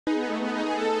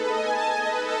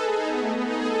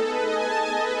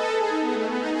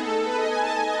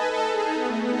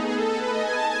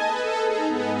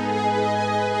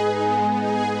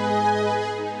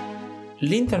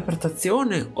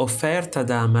L'interpretazione offerta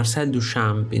da Marcel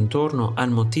Duchamp intorno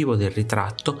al motivo del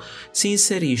ritratto si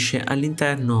inserisce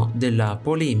all'interno della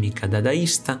polemica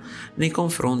dadaista nei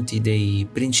confronti dei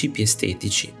principi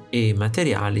estetici e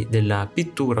materiali della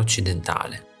pittura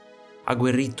occidentale.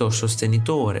 Agguerrito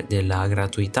sostenitore della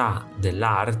gratuità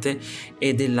dell'arte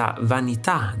e della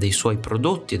vanità dei suoi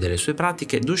prodotti e delle sue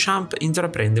pratiche, Duchamp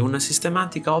intraprende una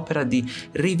sistematica opera di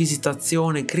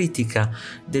rivisitazione critica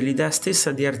dell'idea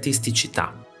stessa di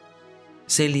artisticità.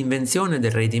 Se l'invenzione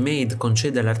del ready-made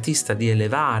concede all'artista di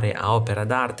elevare a opera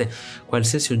d'arte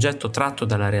qualsiasi oggetto tratto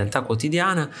dalla realtà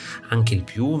quotidiana, anche il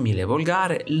più umile e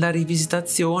volgare, la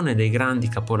rivisitazione dei grandi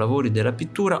capolavori della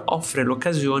pittura offre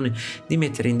l'occasione di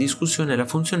mettere in discussione la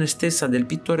funzione stessa del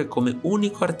pittore come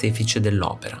unico artefice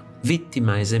dell'opera.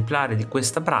 Vittima esemplare di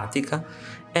questa pratica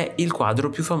è il quadro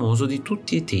più famoso di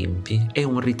tutti i tempi, è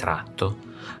un ritratto,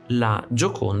 la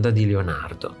Gioconda di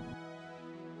Leonardo.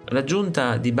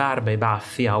 L'aggiunta di barba e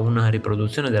baffi a una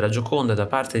riproduzione della Gioconda da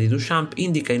parte di Duchamp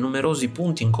indica i numerosi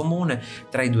punti in comune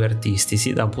tra i due artisti,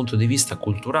 sia da un punto di vista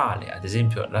culturale, ad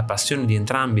esempio la passione di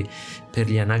entrambi per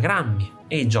gli anagrammi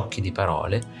e i giochi di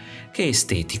parole, che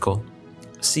estetico.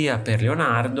 Sia per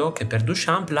Leonardo che per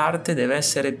Duchamp l'arte deve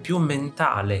essere più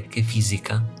mentale che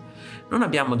fisica. Non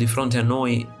abbiamo di fronte a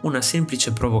noi una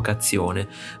semplice provocazione,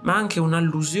 ma anche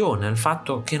un'allusione al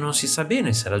fatto che non si sa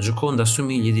bene se la Gioconda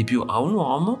assomigli di più a un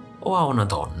uomo o a una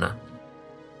donna.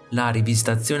 La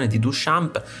rivisitazione di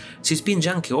Duchamp si spinge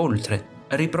anche oltre,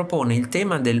 ripropone il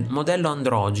tema del modello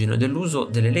androgino e dell'uso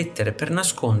delle lettere per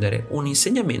nascondere un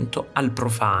insegnamento al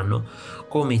profano,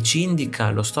 come ci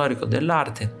indica lo storico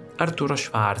dell'arte Arturo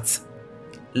Schwarz.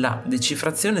 La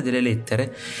decifrazione delle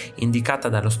lettere, indicata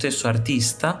dallo stesso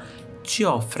artista, ci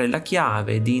offre la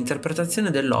chiave di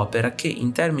interpretazione dell'opera che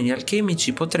in termini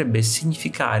alchemici potrebbe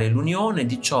significare l'unione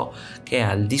di ciò che è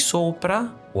al di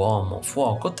sopra, uomo,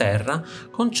 fuoco, terra,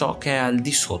 con ciò che è al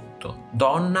di sotto,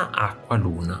 donna, acqua,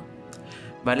 luna.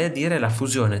 Vale a dire la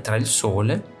fusione tra il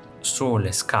sole,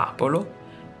 sole scapolo,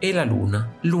 e la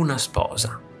luna, luna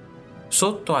sposa.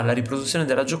 Sotto alla riproduzione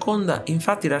della Gioconda,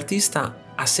 infatti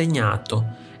l'artista ha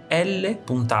segnato L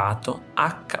puntato,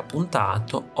 H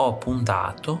puntato, O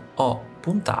puntato, O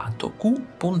puntato, Q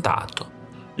puntato.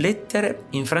 Lettere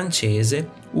in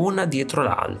francese una dietro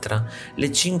l'altra. Le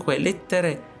 5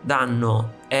 lettere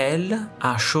danno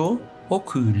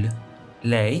L.H.O.O.Q.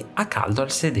 Lei ha caldo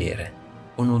al sedere.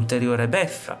 Un'ulteriore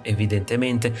beffa,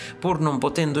 evidentemente, pur non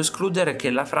potendo escludere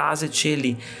che la frase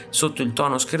celi sotto il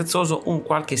tono scherzoso un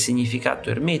qualche significato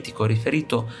ermetico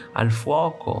riferito al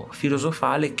fuoco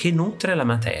filosofale che nutre la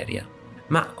materia.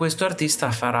 Ma questo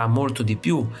artista farà molto di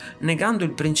più. Negando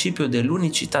il principio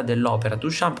dell'unicità dell'opera,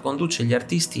 Duchamp conduce gli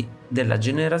artisti della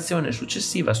generazione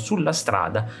successiva sulla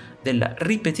strada della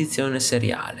ripetizione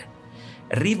seriale.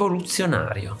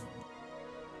 Rivoluzionario.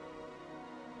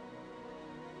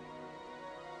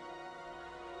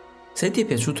 Se ti è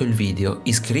piaciuto il video,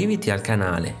 iscriviti al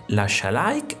canale, lascia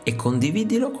like e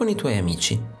condividilo con i tuoi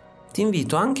amici. Ti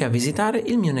invito anche a visitare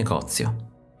il mio negozio.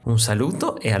 Un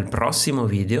saluto e al prossimo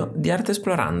video di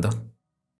Artesplorando.